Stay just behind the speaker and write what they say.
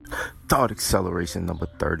Thought acceleration number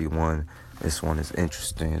 31. This one is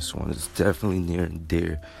interesting. This one is definitely near and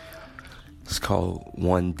dear. It's called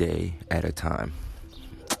One Day at a Time.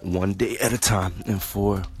 One day at a time. And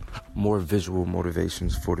for more visual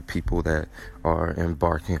motivations for the people that are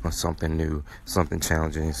embarking on something new, something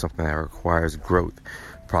challenging, something that requires growth.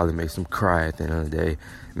 Probably makes them cry at the end of the day.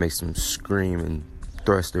 Makes them scream and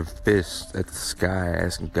thrust their fists at the sky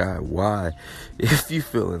asking God why. If you're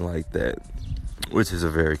feeling like that, which is a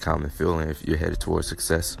very common feeling if you're headed towards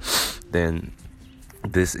success, then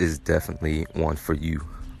this is definitely one for you.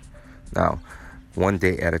 Now, one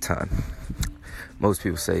day at a time. Most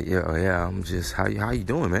people say, yeah, I'm just, how you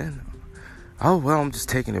doing, man? Oh, well, I'm just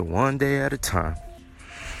taking it one day at a time.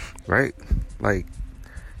 Right? Like,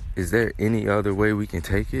 is there any other way we can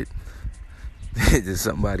take it? Does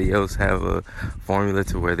somebody else have a formula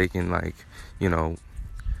to where they can,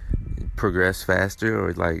 progress faster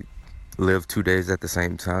or, live 2 days at the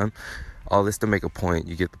same time? All this to make a point.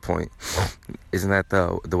 You get the point. Isn't that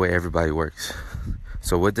the way everybody works?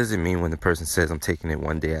 So what does it mean when the person says I'm taking it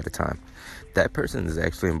one day at a time? That person is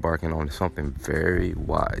actually embarking on something very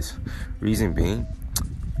wise. Reason being,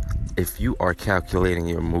 if you are calculating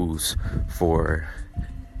your moves for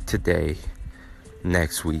today,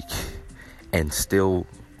 next week, and still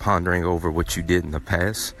pondering over what you did in the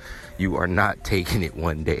past, you are not taking it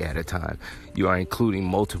one day at a time. You are including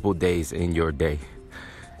multiple days in your day,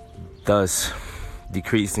 thus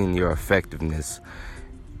decreasing your effectiveness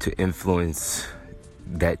to influence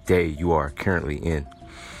that day you are currently in.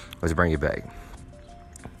 Let's bring it back.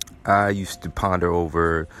 I used to ponder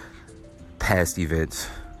over past events,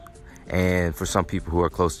 and for some people who are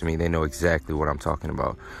close to me, they know exactly what I'm talking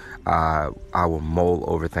about. I will mull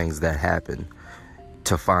over things that happened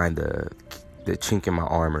to find the chink in my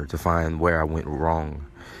armor, to find where I went wrong,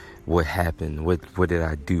 what happened, what did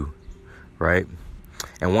I do, right?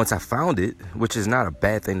 And once I found it, which is not a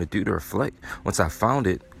bad thing to do to reflect, once I found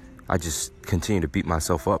it, I just continue to beat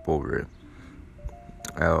myself up over it.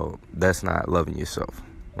 Oh, that's not loving yourself,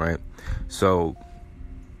 right? So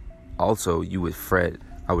also I would fret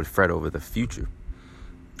over the future,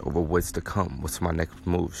 over what's to come. What's my next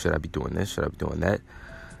move? Should I be doing this? Should I be doing that?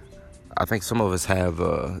 I think some of us have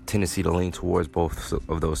a tendency to lean towards both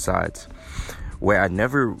of those sides. Where I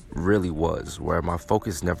never really was, where my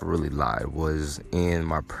focus never really lied, was in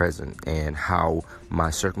my present and how my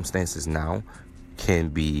circumstances now can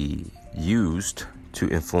be used to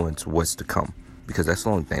influence what's to come. Because that's the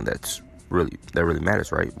only thing that really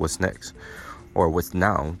matters, right? What's next? Or what's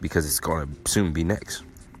now, because it's going to soon be next.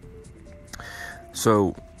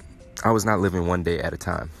 So I was not living one day at a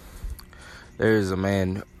time. There's a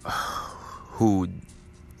man who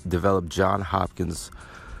developed Johns Hopkins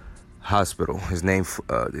Hospital. His name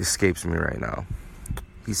escapes me right now.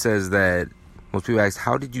 He says that most people ask,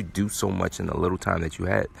 how did you do so much in the little time that you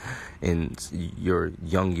had in your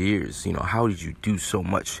young years? How did you do so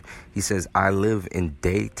much? He says, I live in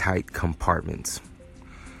day-tight compartments.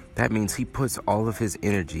 That means he puts all of his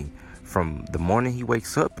energy from the morning he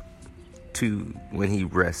wakes up to when he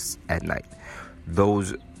rests at night.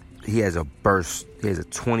 He has a burst. He has a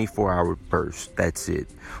 24-hour burst. That's it.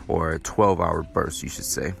 Or a 12-hour burst, you should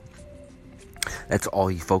say. That's all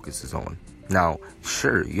he focuses on. Now,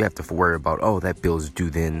 sure, you have to worry about, that bill's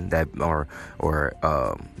due then,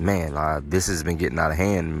 this has been getting out of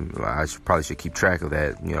hand. I probably should keep track of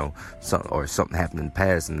that, something happened in the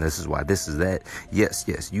past, and this is why this is that. Yes,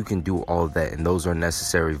 you can do all of that, and those are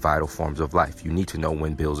necessary, vital forms of life. You need to know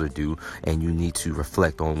when bills are due, and you need to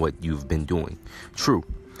reflect on what you've been doing. True,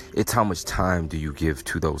 it's how much time do you give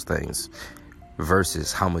to those things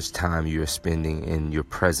versus how much time you're spending in your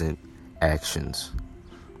present actions,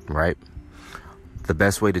 right? The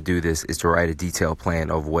best way to do this is to write a detailed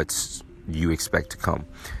plan of what you expect to come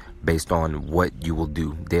based on what you will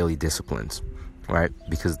do, daily disciplines, right?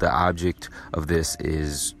 Because the object of this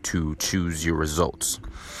is to choose your results.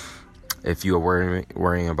 If you are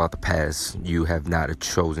worrying about the past, you have not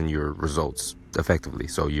chosen your results effectively.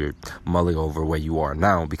 So you're mulling over where you are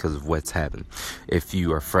now because of what's happened. If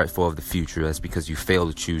you are fretful of the future, that's because you fail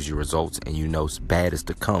to choose your results, and you know bad is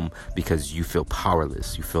to come because you feel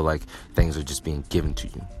powerless. You feel like things are just being given to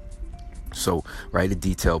you. So write a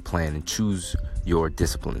detailed plan and choose your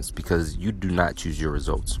disciplines, because you do not choose your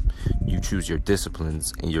results. You choose your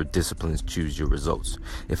disciplines, and your disciplines choose your results.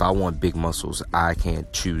 If I want big muscles, I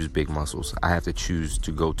can't choose big muscles. I have to choose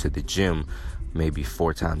to go to the gym maybe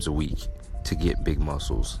 4 times a week to get big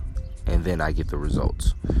muscles, and then I get the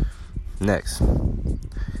results. Next,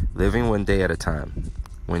 living one day at a time.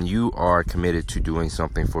 When you are committed to doing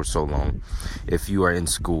something for so long, if you are in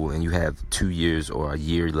school and you have 2 years or a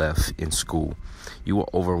year left in school, you will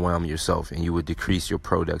overwhelm yourself and you will decrease your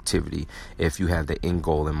productivity if you have the end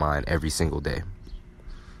goal in mind every single day.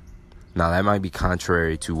 Now, that might be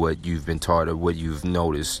contrary to what you've been taught or what you've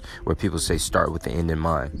noticed, where people say start with the end in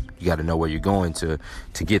mind. You got to know where you're going to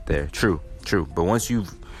get there. True. But once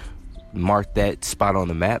you've marked that spot on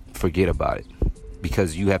the map, forget about it.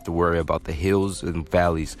 Because you have to worry about the hills and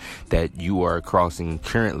valleys that you are crossing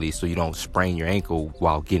currently so you don't sprain your ankle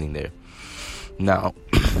while getting there. Now,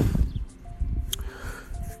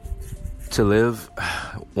 to live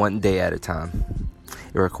one day at a time,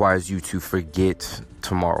 it requires you to forget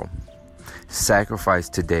tomorrow. Sacrifice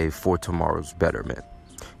today for tomorrow's betterment.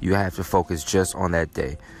 You have to focus just on that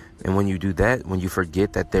day. And when you do that, when you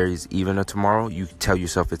forget that there is even a tomorrow, you tell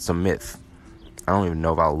yourself it's a myth. I don't even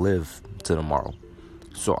know if I'll live to tomorrow.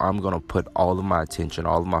 So I'm going to put all of my attention,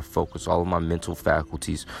 all of my focus, all of my mental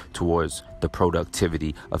faculties towards the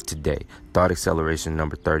productivity of today. Thought acceleration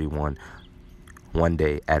number 31, one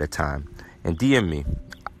day at a time. And DM me.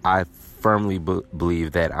 I firmly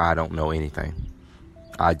believe that I don't know anything.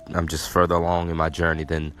 I'm just further along in my journey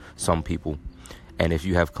than some people. And if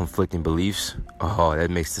you have conflicting beliefs,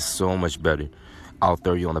 that makes this so much better. I'll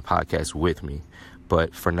throw you on the podcast with me.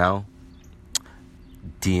 But for now,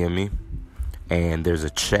 DM me. And there's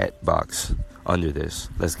a chat box under this.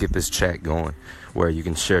 Let's get this chat going where you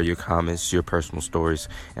can share your comments, your personal stories,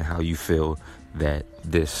 and how you feel that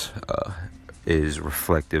this is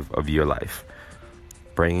reflective of your life.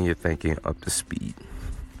 Bringing your thinking up to speed.